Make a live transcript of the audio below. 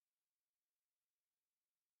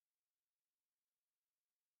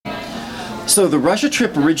So the Russia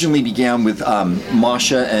trip originally began with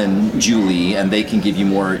Masha and Julie, and they can give you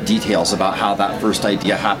more details about how that first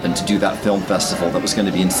idea happened to do that film festival that was going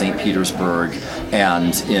to be in St. Petersburg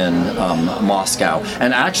and in Moscow.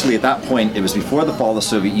 And actually at that point, it was before the fall of the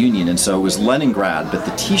Soviet Union, and so it was Leningrad, but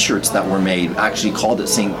the t-shirts that were made actually called it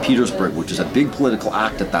St. Petersburg, which is a big political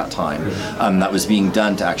act at that time that was being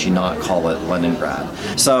done to actually not call it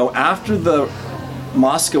Leningrad. So after the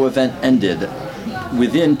Moscow event ended,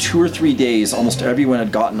 within 2 or 3 days, almost everyone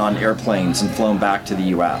had gotten on airplanes and flown back to the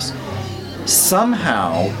U.S.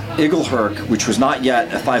 Somehow, Igelherk, which was not yet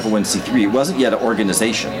a 501c3, it wasn't yet an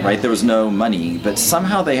organization, right? There was no money, but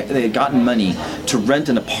somehow they had gotten money to rent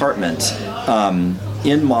an apartment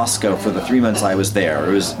in Moscow for the 3 months I was there.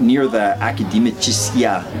 It was near the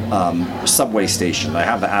Akademическая subway station. I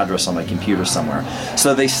have the address on my computer somewhere.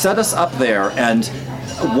 So they set us up there, and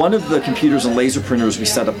one of the computers and laser printers we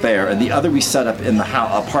set up there, and the other we set up in the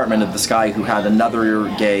apartment of this guy who had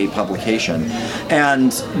another gay publication.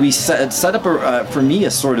 And we set up, for me,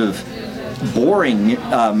 a sort of boring,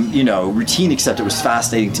 routine, except it was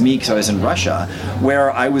fascinating to me because I was in Russia, where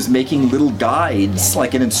I was making little guides,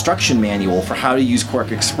 like an instruction manual for how to use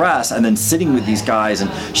QuarkXPress, and then sitting with these guys and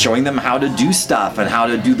showing them how to do stuff and how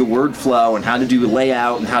to do the word flow and how to do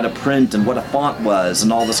layout and how to print and what a font was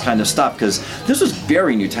and all this kind of stuff, because this was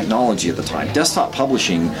very new technology at the time. Desktop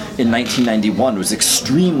publishing in 1991 was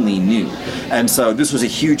extremely new, and so this was a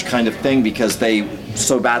huge kind of thing because they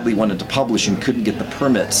so badly wanted to publish and couldn't get the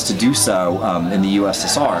permits to do so in the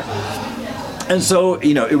USSR. And so,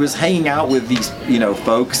 it was hanging out with these,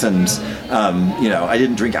 folks, and, I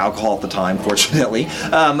didn't drink alcohol at the time, fortunately,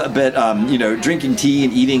 but, drinking tea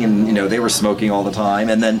and eating, and, they were smoking all the time,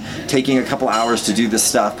 and then taking a couple hours to do this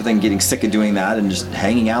stuff, but then getting sick of doing that and just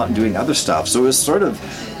hanging out and doing other stuff. So it was sort of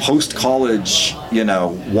post-college,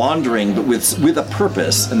 wandering, but with a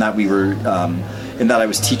purpose, and that we were, in that I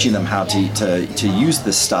was teaching them how to use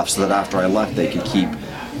this stuff so that after I left they could keep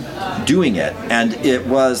doing it. And it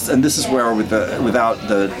was, and this is where without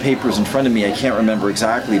the papers in front of me, I can't remember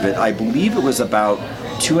exactly, but I believe it was about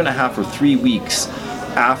 2.5 or 3 weeks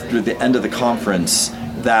after the end of the conference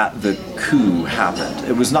that the coup happened.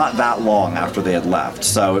 It was not that long after they had left,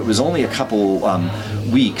 so it was only a couple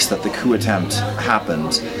weeks that the coup attempt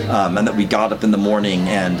happened, and that we got up in the morning,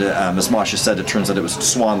 and as Masha said, it turns out it was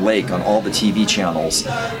Swan Lake on all the TV channels.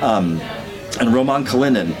 And Roman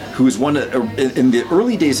Kalinin, who was in the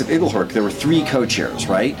early days of Igelherk, there were 3 co-chairs,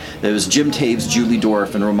 right? There was Jim Taves, Julie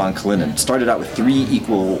Dorff, and Roman Kalinin. It started out with 3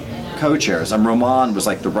 equal co-chairs, and Roman was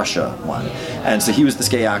like the Russia one. And so he was this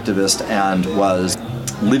gay activist and was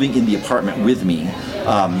living in the apartment with me.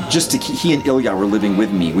 He and Ilya were living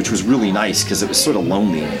with me, which was really nice because it was sort of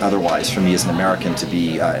lonely otherwise for me as an American to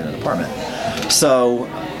be in an apartment. So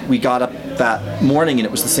we got up that morning and it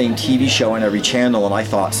was the same TV show on every channel, and I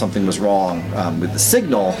thought something was wrong with the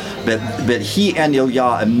signal, but he and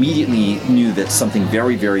Ilya immediately knew that something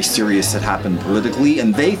very, very serious had happened politically,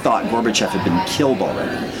 and they thought Gorbachev had been killed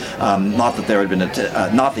already. Not that there had been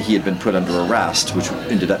not that he had been put under arrest, which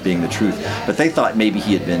ended up being the truth, but they thought maybe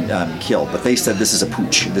he had been killed. But they said this is a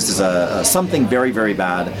putsch. This is something very, very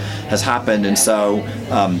bad has happened, and so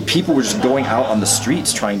people were just going out on the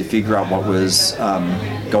streets trying to figure out what was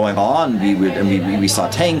going on. We saw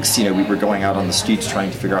tanks. We were going out on the streets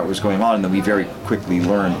trying to figure out what was going on, and then we very quickly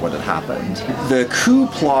learned what had happened. The coup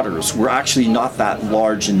plotters were actually not that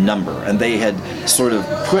large in number, and they had sort of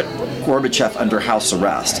put Gorbachev under house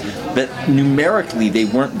arrest, but numerically they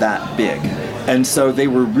weren't that big. And so they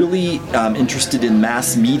were really interested in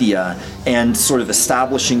mass media and sort of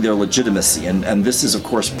establishing their legitimacy. And this is, of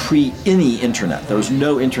course, pre any internet. There was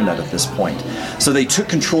no internet at this point. So they took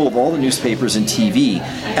control of all the newspapers and TV,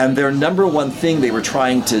 and their number one thing they were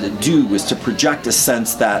trying to do was to project a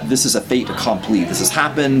sense that this is a fait accompli. This has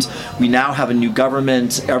happened. We now have a new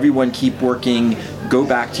government. Everyone keep working. Go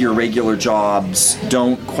back to your regular jobs.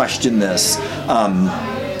 Don't question this.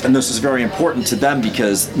 And this was very important to them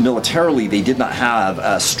because militarily they did not have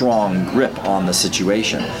a strong grip on the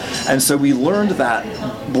situation. And so we learned that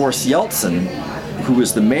Boris Yeltsin, who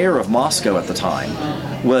was the mayor of Moscow at the time,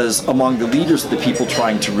 was among the leaders of the people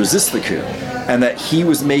trying to resist the coup. And that he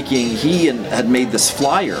had made this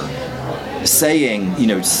flyer saying,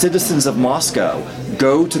 citizens of Moscow,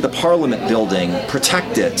 go to the parliament building,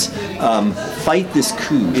 protect it, fight this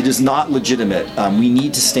coup. It is not legitimate. We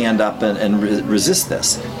need to stand up and resist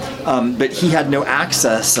this. But he had no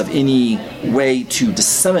access of any way to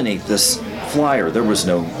disseminate this flyer. There was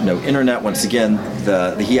no internet. Once again,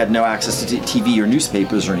 he had no access to TV or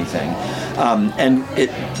newspapers or anything. And it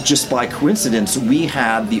just by coincidence, we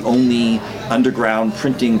had the only underground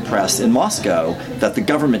printing press in Moscow that the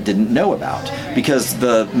government didn't know about, because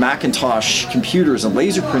the Macintosh computers and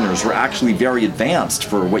laser printers were actually very advanced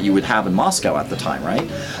for what you would have in Moscow at the time, right?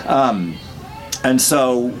 And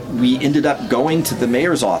so we ended up going to the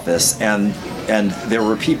mayor's office, and there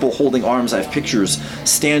were people holding arms. I have pictures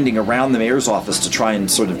standing around the mayor's office to try and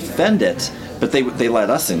sort of defend it, but they let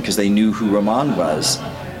us in because they knew who Roman was.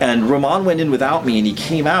 And Roman went in without me, and he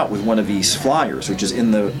came out with one of these flyers, which is in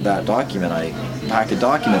that pack of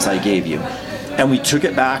documents I gave you. And we took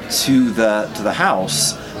it back to the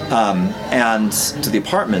house and to the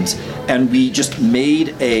apartment, and we just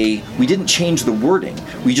we didn't change the wording.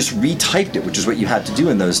 We just retyped it, which is what you had to do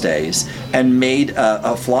in those days, and made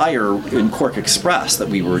a flyer in Cork Express that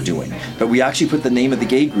we were doing. But we actually put the name of the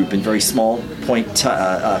gay group in very small point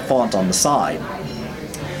font on the side.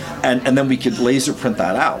 And then we could laser print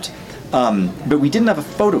that out. But we didn't have a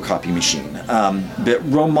photocopy machine. But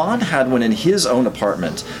Roman had one in his own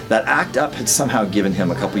apartment that ACT UP had somehow given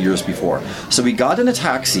him a couple years before. So we got in a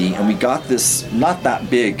taxi, and we got this not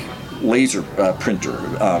that big laser printer,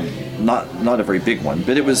 not a very big one,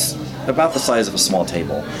 but it was about the size of a small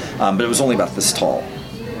table, but it was only about this tall.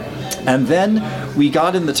 And then we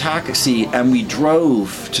got in the taxi and we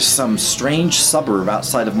drove to some strange suburb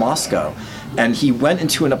outside of Moscow, and he went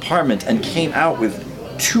into an apartment and came out with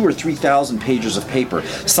 2,000 or 3,000 pages of paper.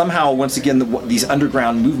 Somehow, once again, these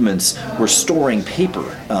underground movements were storing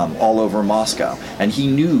paper all over Moscow, and he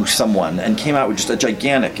knew someone and came out with just a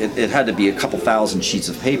gigantic, it had to be a couple thousand sheets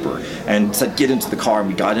of paper, and said, get into the car, and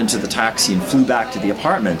we got into the taxi and flew back to the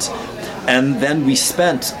apartment. And then we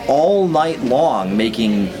spent all night long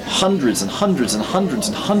making hundreds and hundreds and hundreds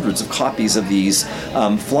and hundreds of copies of these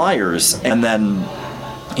flyers. And then,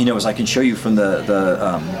 as I can show you from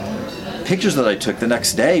the pictures that I took, the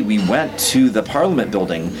next day we went to the Parliament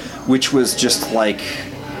building, which was just like,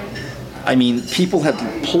 people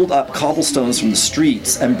had pulled up cobblestones from the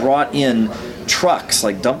streets and brought in trucks,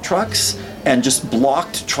 like dump trucks, and just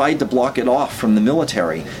tried to block it off from the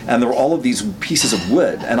military. And there were all of these pieces of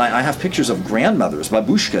wood. And I have pictures of grandmothers,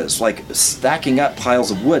 babushkas, like stacking up piles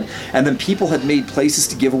of wood. And then people had made places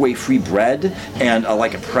to give away free bread, and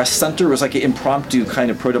like a press center. It was like an impromptu kind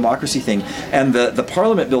of pro-democracy thing. And the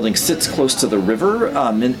Parliament building sits close to the river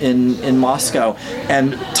in Moscow.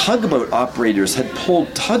 And tugboat operators had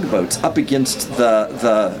pulled tugboats up against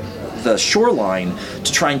the shoreline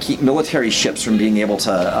to try and keep military ships from being able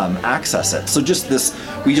to access it. So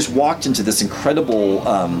we just walked into this incredible,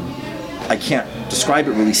 I can't describe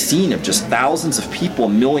it really, scene of just thousands of people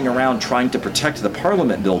milling around trying to protect the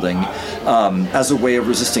Parliament building as a way of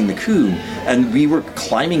resisting the coup. And we were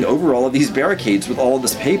climbing over all of these barricades with all of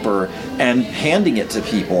this paper and handing it to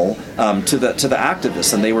people, to the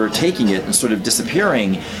activists, and they were taking it and sort of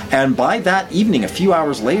disappearing. And by that evening, a few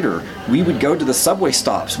hours later, we would go to the subway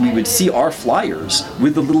stops. We would see our flyers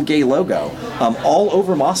with the little gay logo all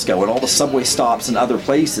over Moscow at all the subway stops and other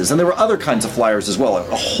places. And there were other kinds of flyers as well.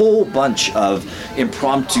 A whole bunch of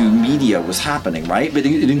impromptu media was happening, right? But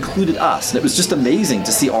it included us, and it was just amazing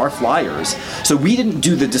to see our flyers. So we didn't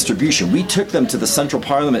do the distribution. We took them to the Central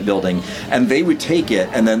Parliament building, and they would take it,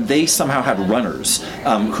 and then they somehow had runners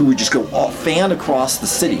who would just go fan across the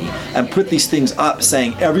city and put these things up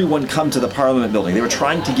saying, everyone come to the Parliament building. They were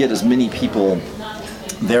trying to get as many people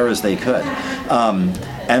there as they could.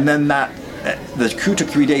 And then the coup took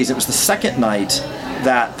 3 days. It was the second night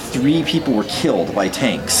that 3 people were killed by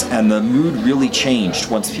tanks, and the mood really changed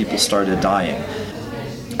once people started dying.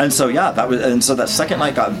 And so that second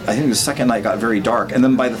night got very dark, and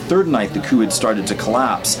then by the third night the coup had started to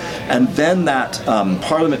collapse, and then that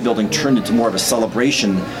Parliament building turned into more of a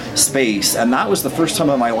celebration space, and that was the first time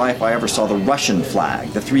in my life I ever saw the Russian flag,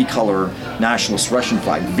 the 3-color nationalist Russian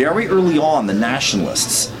flag. Very early on, the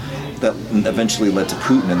nationalists that eventually led to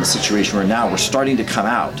Putin and the situation we're in now were starting to come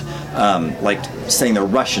out, like saying they're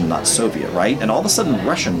Russian, not Soviet, right? And all of a sudden,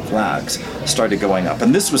 Russian flags started going up.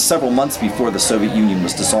 And this was several months before the Soviet Union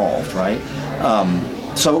was dissolved, right?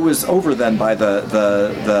 So it was over then by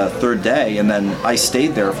the third day, and then I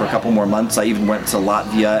stayed there for a couple more months. I even went to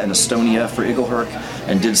Latvia and Estonia for Igelherk,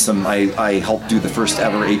 and I helped do the first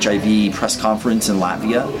ever HIV press conference in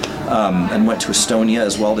Latvia, and went to Estonia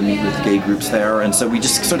as well to meet with gay groups there. And so we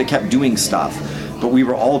just sort of kept doing stuff, but we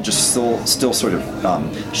were all just still sort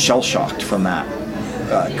of shell-shocked from that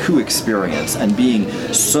coup experience, and being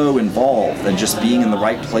so involved and just being in the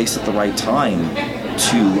right place at the right time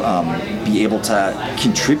to be able to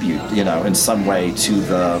contribute, in some way to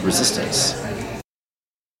the resistance.